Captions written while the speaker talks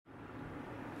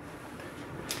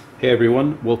Hey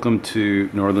everyone, welcome to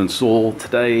Northern Soul.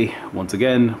 Today, once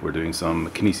again, we're doing some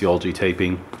kinesiology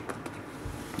taping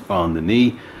on the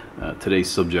knee. Today's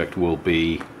subject will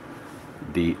be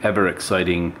the ever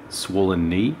exciting swollen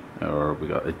knee, or we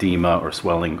got edema or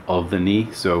swelling of the knee.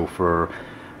 So for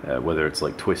whether it's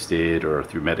like twisted or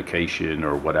through medication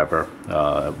or whatever,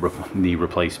 knee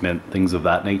replacement, things of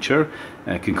that nature,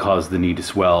 and it can cause the knee to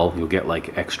swell. You'll get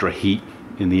like extra heat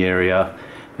in the area,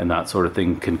 and that sort of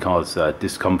thing can cause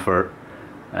discomfort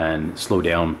and slow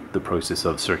down the process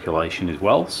of circulation as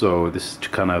well. So this is to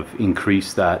kind of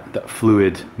increase that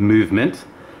fluid movement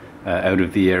out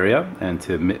of the area, and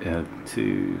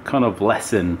to kind of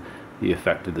lessen the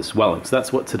effect of the swelling. So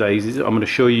that's what today's is. I'm going to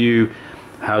show you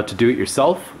how to do it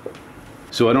yourself.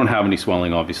 So I don't have any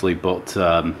swelling obviously, but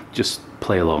just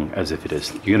play along as if it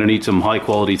is. You're going to need some high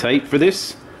quality tape for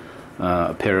this,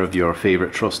 a pair of your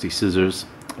favorite trusty scissors,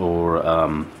 or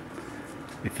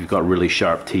if you've got really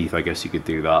sharp teeth, I guess you could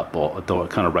do that, but I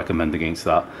kind of recommend against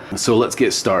that. So let's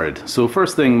get started. So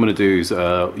first thing I'm going to do is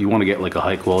you want to get like a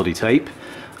high quality tape.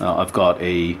 I've got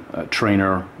a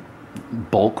trainer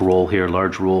bulk roll here,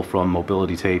 large roll from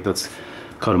Mobility Tape. That's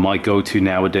kind of my go-to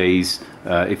nowadays.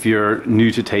 If you're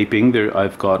new to taping,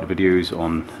 I've got videos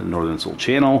on the Northern Soul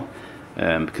channel,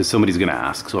 because somebody's going to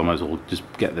ask, so I might as well just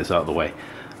get this out of the way.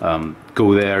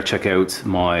 Go there, check out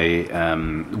my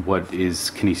what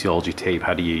is kinesiology tape,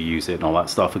 how do you use it and all that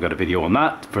stuff. I've got a video on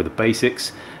that for the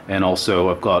basics, and also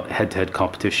I've got head-to-head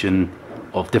competition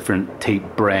of different tape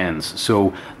brands.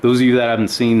 So those of you that haven't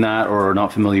seen that or are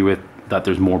not familiar with that,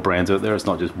 there's more brands out there, it's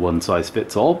not just one size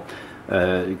fits all.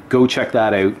 Go check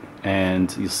that out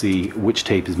and you'll see which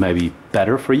tape is maybe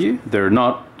better for you. They're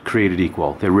not created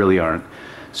equal, they really aren't.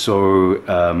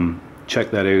 So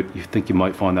check that out. You think you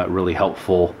might find that really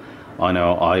helpful. I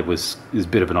know it's a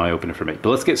bit of an eye-opener for me. But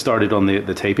let's get started on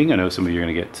the taping. I know some of you are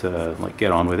going to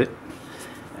get on with it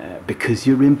because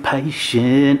you're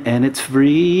impatient and it's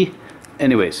free.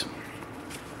 Anyways,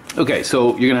 okay, so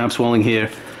you're going to have swelling here.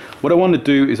 What I want to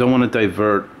do is I want to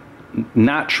divert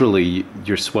naturally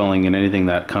your swelling and anything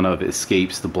that kind of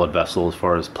escapes the blood vessel as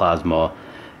far as plasma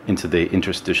into the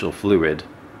interstitial fluid.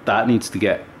 That needs to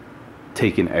get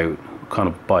taken out kind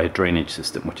of by a drainage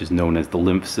system, which is known as the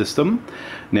lymph system.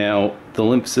 Now the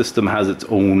lymph system has its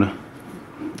own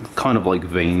kind of like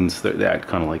veins. They act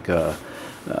kind of like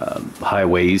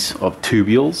highways of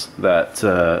tubules that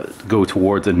go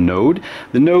towards a node.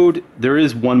 The node, there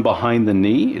is one behind the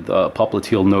knee, the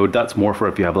popliteal node. That's more for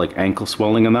if you have like ankle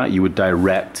swelling and that, you would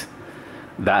direct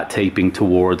that taping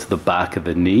towards the back of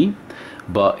the knee.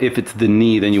 But if it's the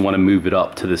knee, then you want to move it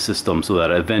up to the system so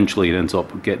that eventually it ends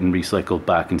up getting recycled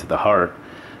back into the heart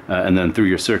and then through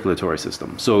your circulatory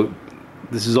system. So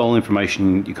this is all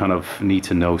information you kind of need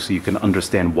to know so you can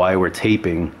understand why we're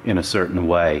taping in a certain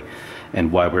way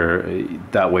and why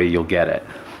that way you'll get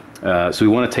it. So we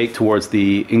want to tape towards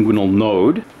the inguinal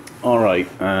node. All right,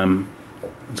 I'm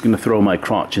just going to throw my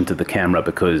crotch into the camera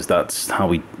because that's how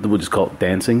we'll just call it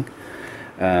dancing.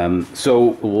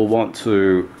 So we'll want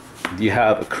to, you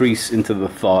have a crease into the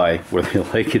thigh where the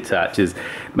leg attaches.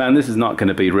 Man, this is not going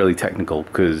to be really technical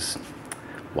because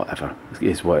whatever, it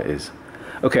is what it is.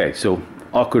 Okay, so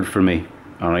awkward for me,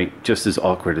 all right, just as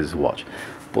awkward as a watch.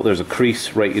 But there's a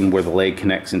crease right in where the leg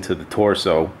connects into the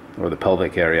torso or the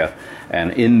pelvic area,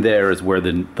 and in there is where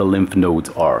the lymph nodes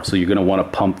are. So you're going to want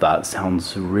to pump that.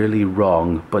 Sounds really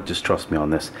wrong, but just trust me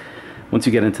on this. Once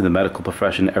you get into the medical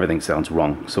profession, everything sounds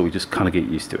wrong. So we just kind of get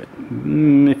used to it.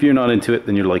 If you're not into it,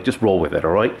 then you're like, just roll with it,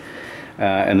 all right?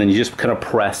 And then you just kind of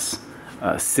press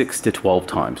 6 to 12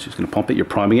 times. Just going to pump it, you're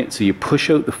priming it. So you push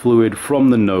out the fluid from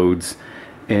the nodes,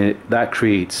 and that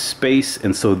creates space.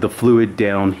 And so the fluid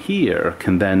down here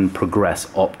can then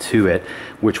progress up to it,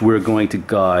 which we're going to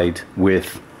guide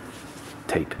with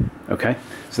tape, okay?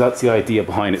 So that's the idea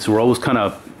behind it. So we're always kind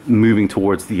of moving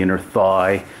towards the inner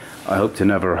thigh. I hope to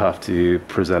never have to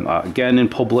present that again in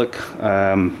public.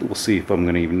 We'll see if I'm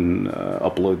going to even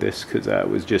upload this because that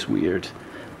was just weird.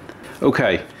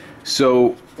 Okay,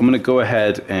 so I'm going to go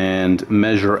ahead and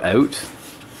measure out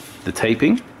the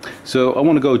taping. So I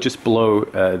want to go just below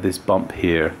this bump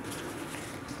here,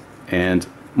 and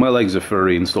my legs are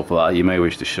furry and stuff like that. You may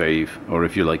wish to shave, or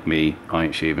if you're like me, I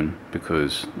ain't shaving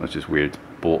because that's just weird.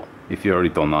 But if you've already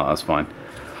done that, that's fine.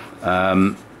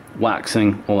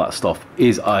 Waxing, all that stuff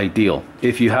is ideal.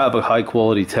 If you have a high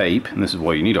quality tape, and this is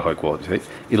why you need a high quality tape,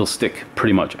 it'll stick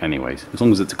pretty much anyways, as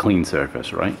long as it's a clean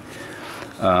surface, right?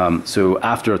 So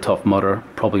after a Tough Mudder,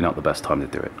 probably not the best time to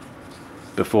do it.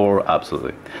 Before,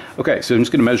 absolutely. Okay, so I'm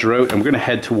just going to measure out, and we're going to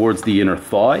head towards the inner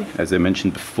thigh, as I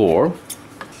mentioned before.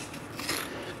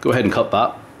 Go ahead and cut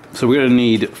that. So we're going to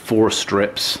need 4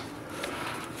 strips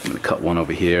I'm going to cut one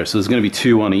over here. So there's going to be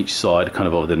two on each side, kind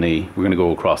of over the knee. We're going to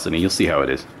go across the knee. You'll see how it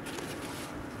is.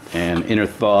 And inner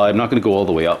thigh, I'm not going to go all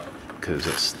the way up because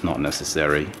it's not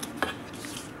necessary.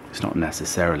 It's not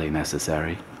necessarily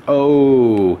necessary.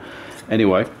 Oh,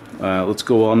 anyway, let's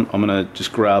go on. I'm going to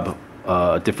just grab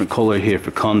a different color here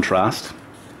for contrast.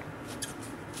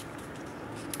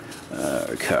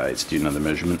 Okay, let's do another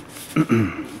measurement.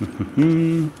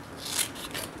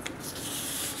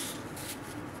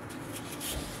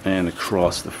 And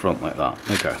across the front like that.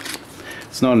 Okay,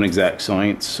 it's not an exact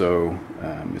science, so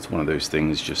it's one of those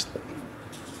things. Just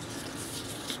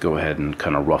go ahead and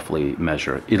kind of roughly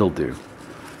measure. It'll do.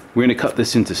 We're going to cut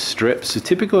this into strips. So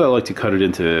typically I like to cut it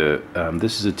into,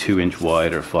 this is a 2-inch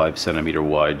wide or 5 centimeter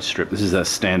wide strip. This is a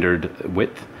standard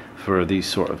width for these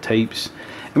sort of tapes.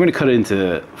 I'm going to cut it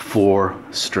into 4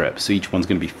 strips, so each one's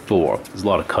going to be 4. There's a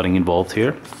lot of cutting involved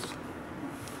here.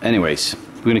 Anyways,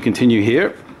 we're going to continue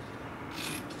here.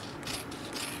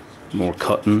 More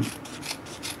cutting.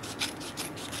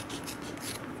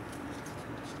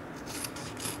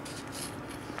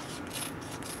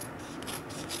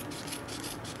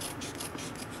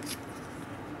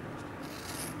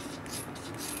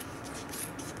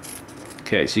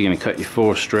 Okay, so you're going to cut your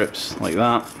 4 strips like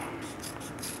that.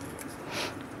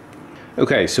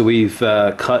 Okay, so we've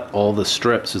cut all the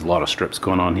strips. There's a lot of strips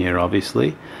going on here,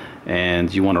 obviously,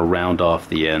 and you want to round off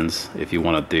the ends if you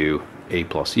want to do A+.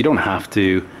 You don't have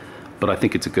to, but I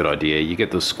think it's a good idea. You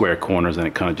get those square corners and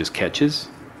it kind of just catches,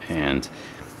 and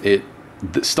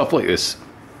stuff like this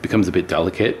becomes a bit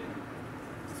delicate,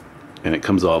 and it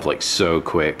comes off like so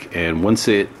quick. And once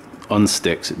it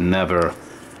unsticks, it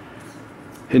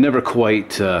never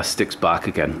quite sticks back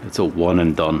again. It's a one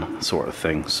and done sort of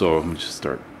thing. So I'm just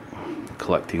start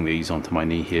collecting these onto my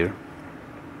knee here.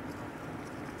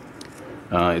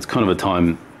 It's kind of a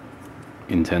time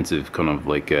intensive kind of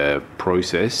like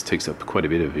process. Takes up quite a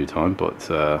bit of your time, but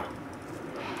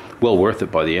well worth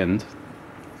it by the end.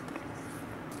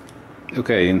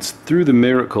 Okay, and through the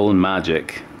miracle and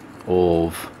magic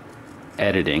of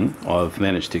editing, I've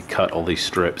managed to cut all these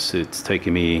strips. It's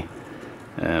taken me,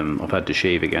 I've had to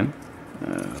shave again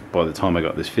by the time I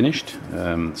got this finished.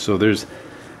 So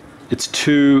it's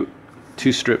two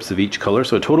strips of each color,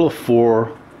 so a total of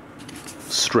 4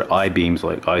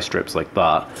 eye strips like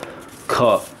that,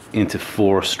 cut into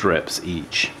 4 strips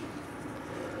each,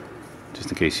 just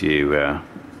in case you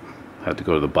had to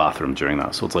go to the bathroom during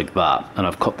that. So it's like that, and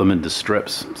I've cut them into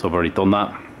strips, so I've already done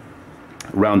that,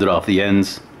 rounded off the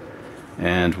ends,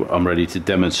 and I'm ready to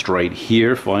demonstrate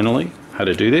here finally how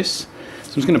to do this. So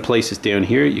I'm just going to place this down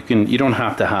here. You don't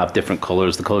have to have different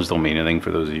colors. The colors don't mean anything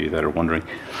for those of you that are wondering.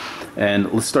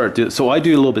 And let's start. So I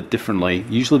do a little bit differently.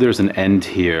 Usually there's an end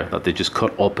here that they just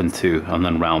cut up into and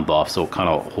then round off, so it kind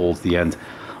of holds the end.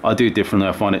 I do it differently.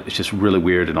 I find it's just really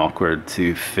weird and awkward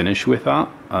to finish with that.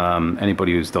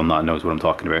 Anybody who's done that knows what I'm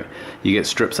talking about. You get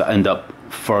strips that end up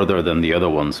further than the other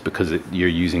ones because you're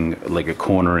using like a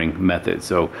cornering method.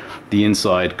 So the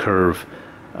inside curve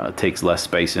takes less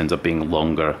space, ends up being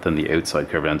longer than the outside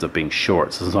curve, ends up being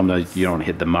short. So sometimes you don't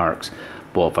hit the marks.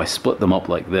 But if I split them up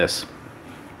like this,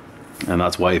 and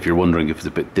that's why if you're wondering if it's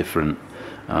a bit different,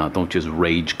 don't just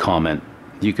rage comment.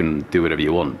 You can do whatever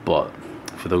you want, but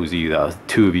for those of you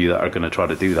two of you that are going to try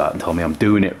to do that and tell me I'm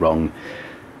doing it wrong,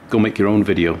 go make your own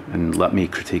video and let me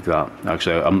critique that.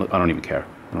 Actually, I don't even care.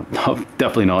 I'm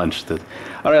definitely not interested.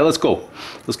 All right, let's go.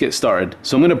 Let's get started.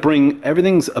 So I'm going to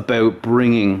everything's about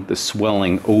bringing the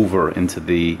swelling over into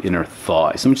the inner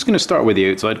thigh. So I'm just going to start with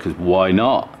the outside because why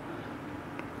not?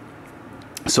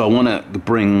 So I want to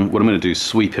bring, what I'm going to do is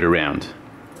sweep it around.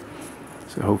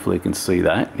 So hopefully you can see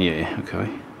that. Yeah,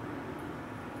 okay.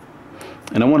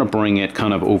 And I want to bring it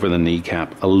kind of over the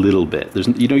kneecap a little bit.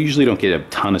 You usually don't get a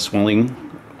ton of swelling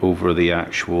over the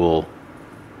actual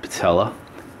patella,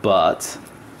 but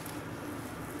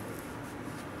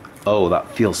oh, that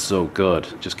feels so good.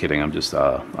 Just kidding, I'm just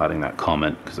adding that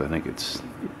comment because I think it's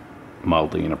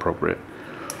mildly inappropriate.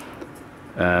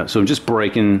 So I'm just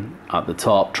breaking at the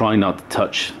top, trying not to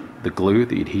touch the glue,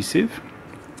 the adhesive,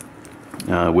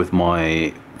 with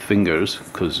my fingers,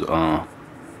 because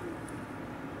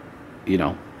you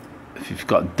know, if you've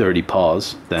got dirty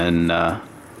paws, then you're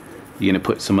going to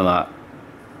put some of that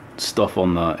stuff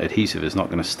on the adhesive. It's not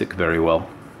going to stick very well.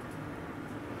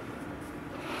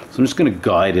 So I'm just going to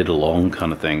guide it along,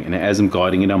 kind of thing, and as I'm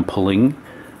guiding it, I'm pulling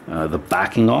the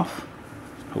backing off.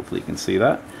 Hopefully you can see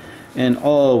that, and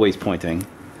always pointing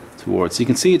towards. So you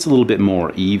can see it's a little bit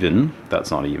more even.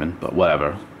 That's not even, but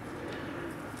whatever.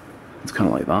 It's kind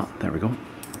of like that. There we go.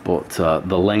 But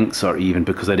the lengths are even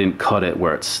because I didn't cut it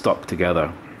where it's stuck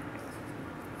together.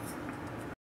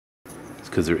 It's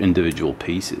because they're individual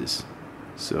pieces.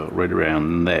 So right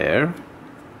around there.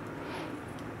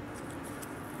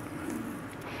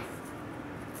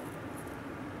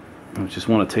 I just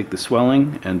want to take the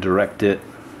swelling and direct it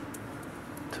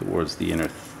towards the inner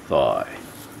thigh,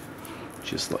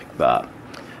 just like that.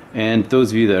 And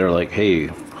those of you that are like, hey,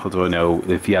 how do I know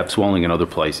if you have swelling in other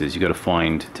places? You got to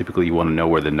find, typically you want to know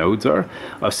where the nodes are.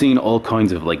 I've seen all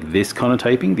kinds of like this kind of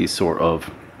typing, these sort of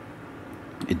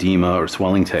edema or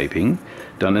swelling typing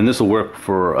done, and this will work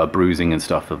for bruising and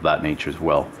stuff of that nature as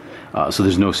well. So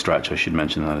there's no stretch, I should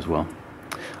mention that as well.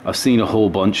 I've seen a whole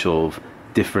bunch of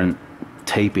different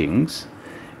tapings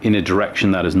in a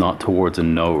direction that is not towards a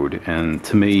node, and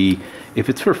to me, if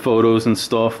it's for photos and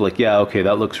stuff, like, yeah, okay,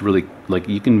 that looks really, like,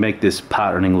 you can make this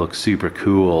patterning look super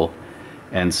cool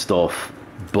and stuff,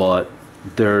 but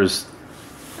there's,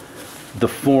 the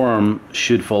form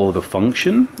should follow the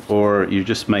function, or you're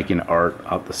just making art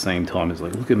at the same time. It's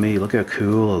like, look at me, look how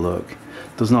cool I look.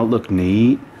 Does not look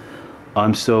neat.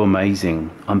 I'm so amazing.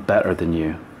 I'm better than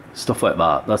you. Stuff like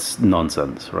that. That's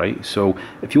nonsense, right? So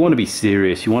if you want to be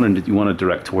serious, you want to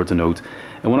direct towards a node.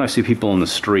 And when I see people on the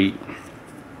street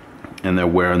and they're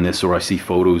wearing this, or I see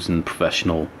photos in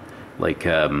professional, like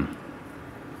the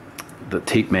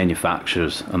tape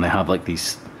manufacturers, and they have like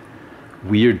these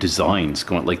weird designs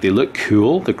going, like, they look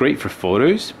cool, they're great for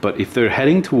photos, but if they're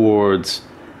heading towards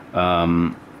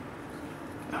I'm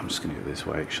just gonna go this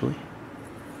way actually,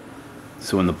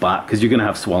 so in the back, because you're gonna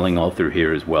have swelling all through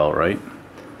here as well, right?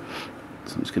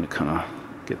 So I'm just gonna kind of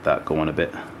get that going a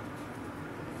bit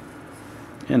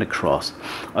and across.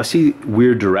 I see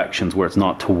weird directions where it's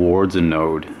not towards a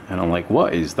node, and I'm like,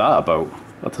 what is that about?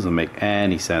 That doesn't make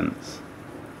any sense.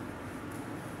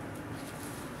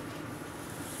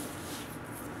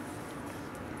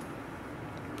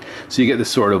 So you get this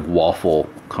sort of waffle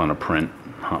kind of print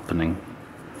happening.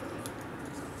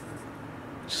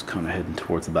 Just kind of heading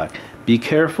towards the back. Be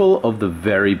careful of the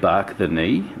very back of the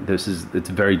knee. It's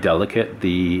very delicate,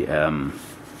 the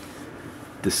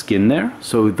skin there.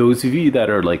 So those of you that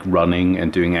are like running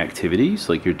and doing activities,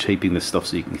 like you're taping this stuff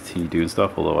so you can continue doing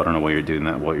stuff, although I don't know why you're doing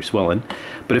that while you're swelling.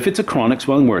 But if it's a chronic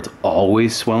swelling where it's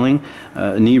always swelling,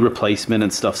 knee replacement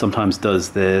and stuff sometimes does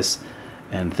this,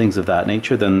 and things of that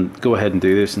nature, then go ahead and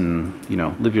do this and, you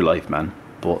know, live your life, man.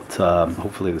 But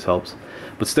hopefully this helps.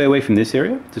 But stay away from this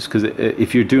area, just because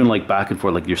if you're doing like back and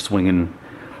forth, like you're swinging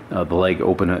the leg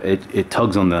open, it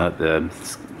tugs on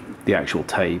the actual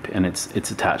tape, and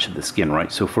it's attached to the skin,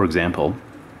 right? So for example,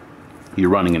 you're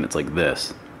running and it's like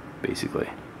this, basically.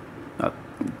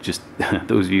 Just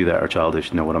those of you that are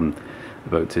childish know what I'm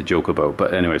about to joke about.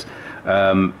 But anyways,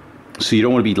 so you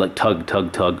don't want to be like tug,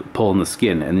 pulling the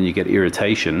skin, and then you get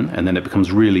irritation, and then it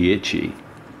becomes really itchy.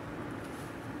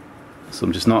 So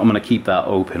I'm going to keep that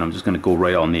open. I'm just going to go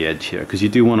right on the edge here, because you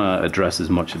do want to address as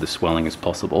much of the swelling as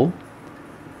possible.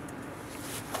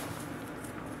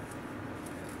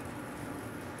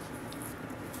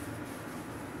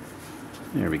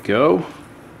 There we go.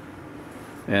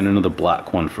 And another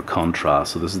black one for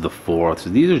contrast. So this is the fourth. So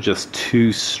these are just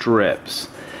 2 strips,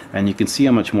 and you can see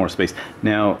how much more space.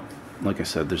 Now, like I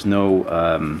said, there's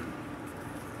no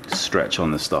stretch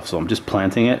on this stuff, so I'm just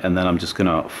planting it, and then I'm just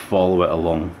gonna follow it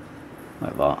along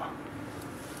like that,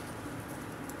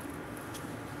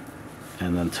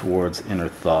 and then towards inner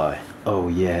thigh. Oh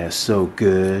yeah, so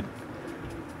good.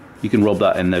 You can rub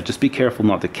that in there. Just be careful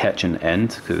not to catch an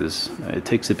end, because it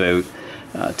takes about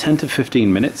 10 to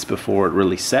 15 minutes before it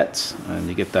really sets and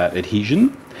you get that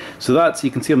adhesion. So that's, you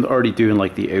can see I'm already doing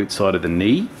like the outside of the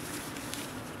knee.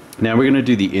 Now we're going to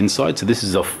do the inside. So this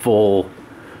is a full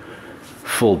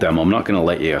demo. I'm not going to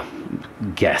let you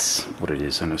guess what it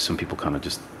is. I know some people kind of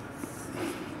just,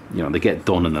 you know, they get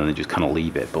done and then they just kind of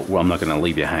leave it, but I'm not going to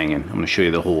leave you hanging. I'm going to show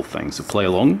you the whole thing. So play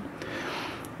along,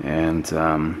 and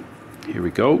here we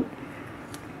go.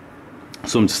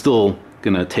 So I'm still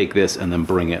going to take this and then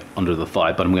bring it under the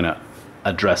thigh, but I'm going to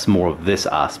address more of this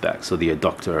aspect, so the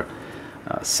adductor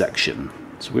section.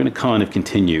 So we're going to kind of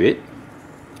continue it.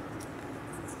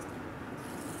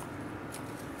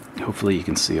 Hopefully you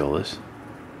can see all this,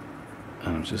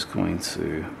 and I'm just going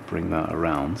to bring that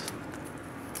around.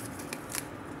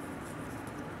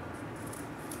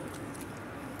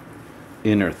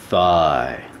 Inner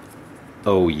thigh.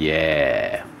 Oh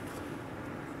yeah.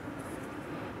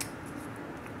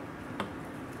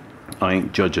 I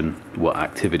ain't judging what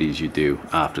activities you do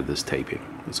after this taping.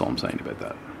 That's all I'm saying about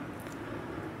that.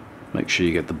 Make sure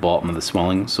you get the bottom of the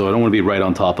swelling. So I don't want to be right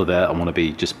on top of that. I want to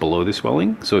be just below the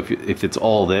swelling. So if it's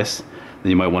all this, then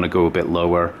you might want to go a bit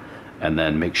lower, and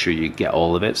then make sure you get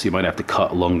all of it. So you might have to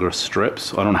cut longer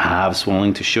strips. I don't have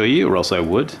swelling to show you, or else I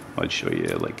would. I'd show you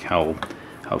like how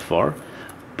far.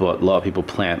 but a lot of people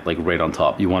plant like right on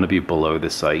top. You want to be below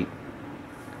the site.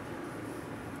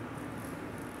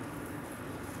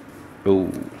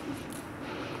 Oh.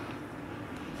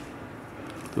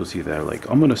 Those of you there are like,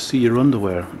 I'm gonna see your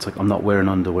underwear. It's like, I'm not wearing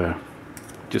underwear.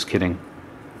 Just kidding.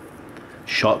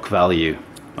 Shock value.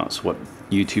 That's what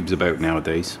YouTube's about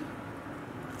nowadays.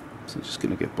 So just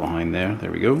gonna get behind there.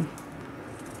 There we go.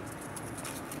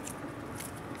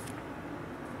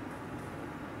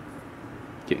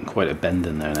 Getting quite a bend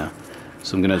in there now.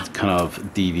 So I'm gonna kind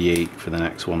of deviate for the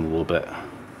next one a little bit.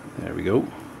 There we go.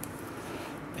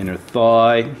 Inner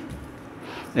thigh.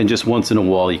 And just once in a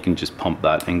while you can just pump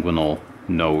that inguinal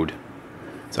node.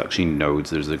 It's actually nodes,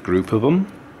 there's a group of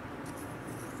them.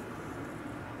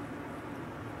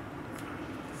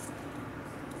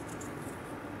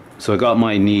 So I got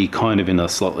my knee kind of in a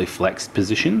slightly flexed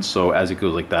position, so as it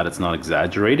goes like that, it's not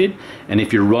exaggerated. And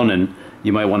if you're running,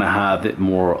 you might want to have it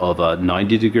more of a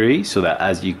 90 degree, so that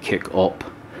as you kick up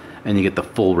and you get the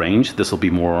full range, this will be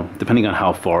more, depending on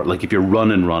how far, like if you're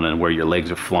running where your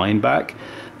legs are flying back,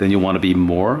 then you'll want to be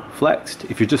more flexed.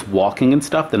 If you're just walking and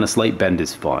stuff, then a slight bend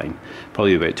is fine.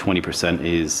 Probably about 20%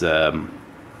 is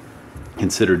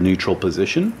considered neutral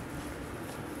position.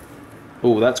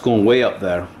 Oh, that's going way up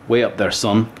there,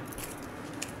 son.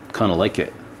 Kind of like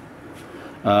it.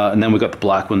 And then we've got the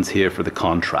black ones here for the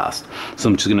contrast. So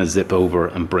I'm just going to zip over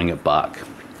and bring it back.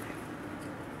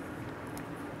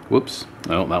 Whoops.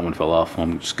 Oh, that one fell off.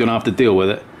 I'm just going to have to deal with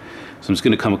it. So I'm just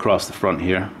going to come across the front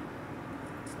here.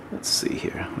 Let's see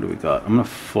here. What do we got? I'm going to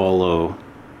follow.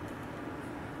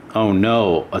 Oh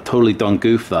no, I totally done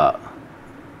goof that.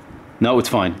 No, it's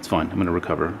fine. It's fine. I'm going to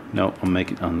recover. No, I'm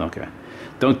making. Oh, okay.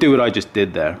 Don't do what I just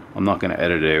did there. I'm not going to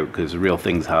edit it out because real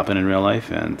things happen in real life,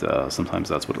 and sometimes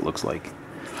that's what it looks like.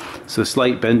 So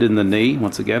slight bend in the knee.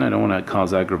 Once again, I don't want to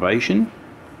cause aggravation.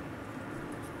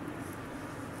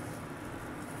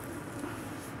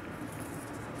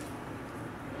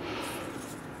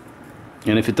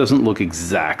 And if it doesn't look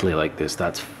exactly like this,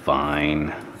 that's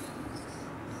fine.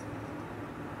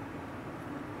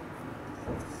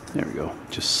 There we go.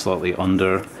 Just slightly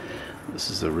under. This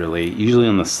is a really, usually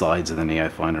on the sides of the knee I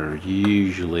find are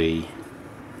usually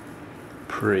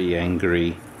pretty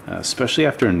angry, especially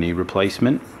after a knee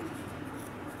replacement.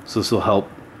 So this will help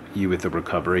you with the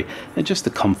recovery and just the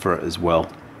comfort as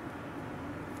well.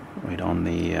 Right on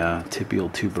the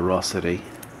tibial tuberosity.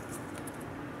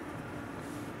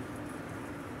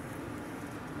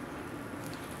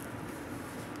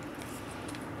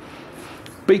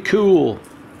 Be cool.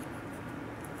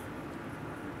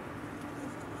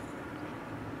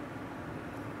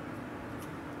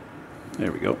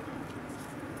 There we go.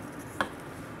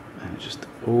 And just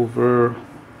over,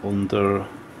 under,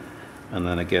 and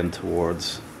then again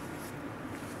towards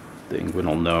the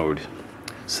inguinal node.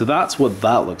 So that's what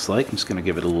that looks like. I'm just going to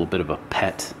give it a little bit of a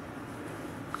pet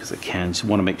because I can. Just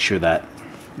want to make sure that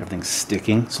everything's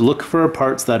sticking. So look for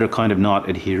parts that are kind of not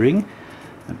adhering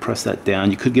and press that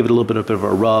down. You could give it a little bit of a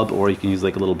rub, or you can use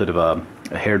like a little bit of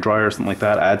a hair dryer or something like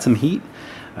that. Add some heat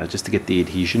just to get the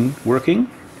adhesion working.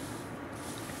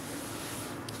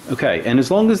 Okay, and as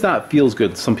long as that feels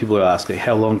good, some people are asking,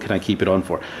 how long can I keep it on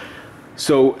for?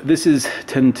 So this is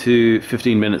 10 to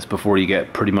 15 minutes before you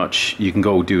get pretty much, you can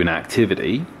go do an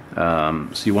activity. So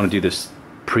you want to do this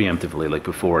preemptively, like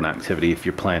before an activity if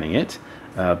you're planning it.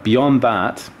 Beyond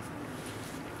that,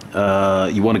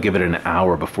 you want to give it an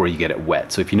hour before you get it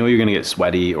wet. So if you know you're going to get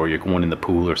sweaty or you're going in the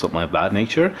pool or something like that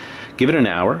nature, give it an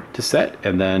hour to set,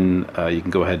 and then you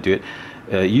can go ahead and do it.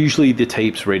 Usually the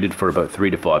tape's rated for about 3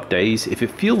 to 5 days. If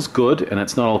it feels good and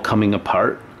it's not all coming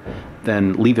apart,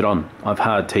 then leave it on. I've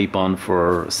had tape on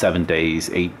for 7 days,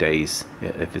 8 days,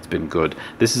 if it's been good.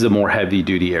 This is a more heavy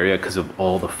duty area because of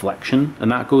all the flexion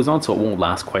and that goes on, so it won't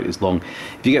last quite as long.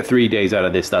 If you get 3 days out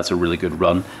of this, that's a really good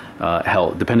run.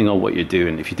 Hell, depending on what you're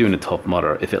doing, if you're doing a Tough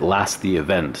Mudder, if it lasts the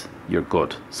event, you're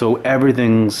good. So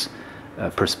everything's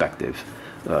perspective.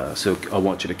 So I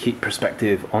want you to keep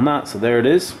perspective on that. So there it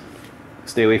is.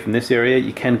 Stay away from this area.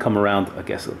 You can come around, I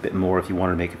guess, a bit more if you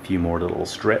want to make a few more little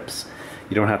strips.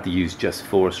 You don't have to use just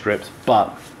 4 strips,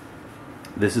 but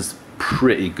this is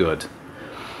pretty good.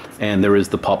 And there is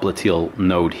the popliteal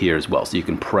node here as well, so you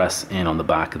can press in on the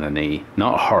back of the knee.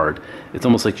 Not hard. It's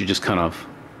almost like you're just kind of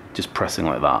just pressing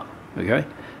like that. Okay?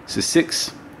 So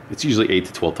 6, it's usually 8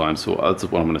 to 12 times, so that's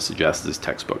what I'm going to suggest is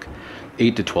textbook.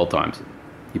 8 to 12 times.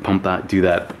 You pump that, do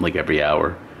that like every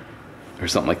hour or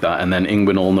something like that. And then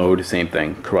inguinal node, same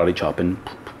thing. Karate chopping,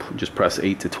 just press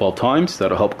 8 to 12 times.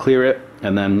 That'll help clear it.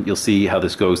 And then you'll see how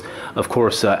this goes. Of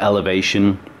course,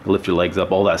 elevation, lift your legs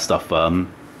up, all that stuff.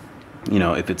 You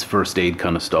know, if it's first aid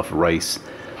kind of stuff, rice,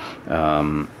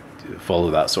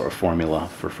 follow that sort of formula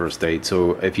for first aid.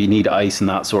 So if you need ice and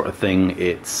that sort of thing,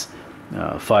 it's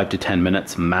 5 to 10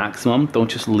 minutes maximum. Don't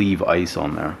just leave ice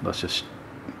on there.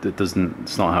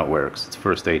 It's not how it works. It's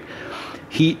first aid.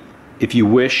 Heat, if you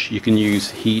wish, you can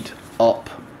use heat up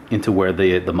into where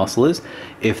the muscle is.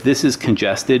 If this is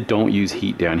congested, don't use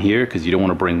heat down here because you don't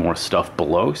want to bring more stuff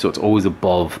below. So it's always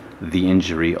above the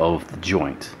injury of the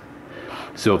joint.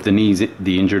 So if the knee's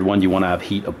the injured one, you want to have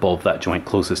heat above that joint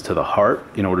closest to the heart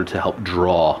in order to help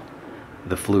draw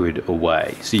the fluid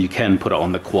away. So you can put it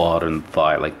on the quad and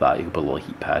thigh like that. You can put a little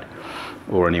heat pad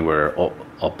or anywhere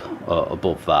up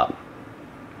above that.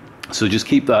 So just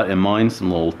keep that in mind,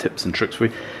 some little tips and tricks for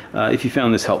you. If you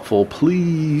found this helpful,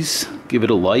 please give it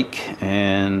a like,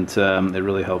 and it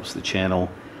really helps the channel.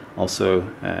 Also,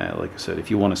 like I said, if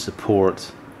you want to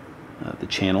support the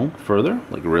channel further,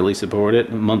 like really support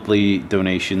it, monthly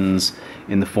donations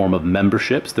in the form of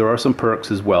memberships. There are some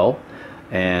perks as well,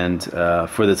 and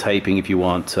for the typing, if you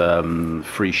want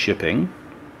free shipping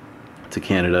to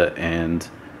Canada and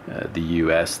the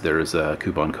US, there is a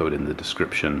coupon code in the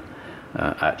description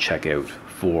at checkout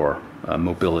for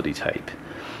mobility type.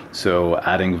 So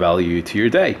adding value to your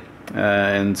day,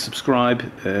 and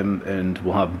subscribe, and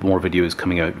we'll have more videos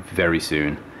coming out very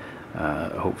soon.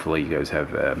 Hopefully you guys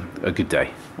have a good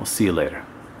day. We'll see you later.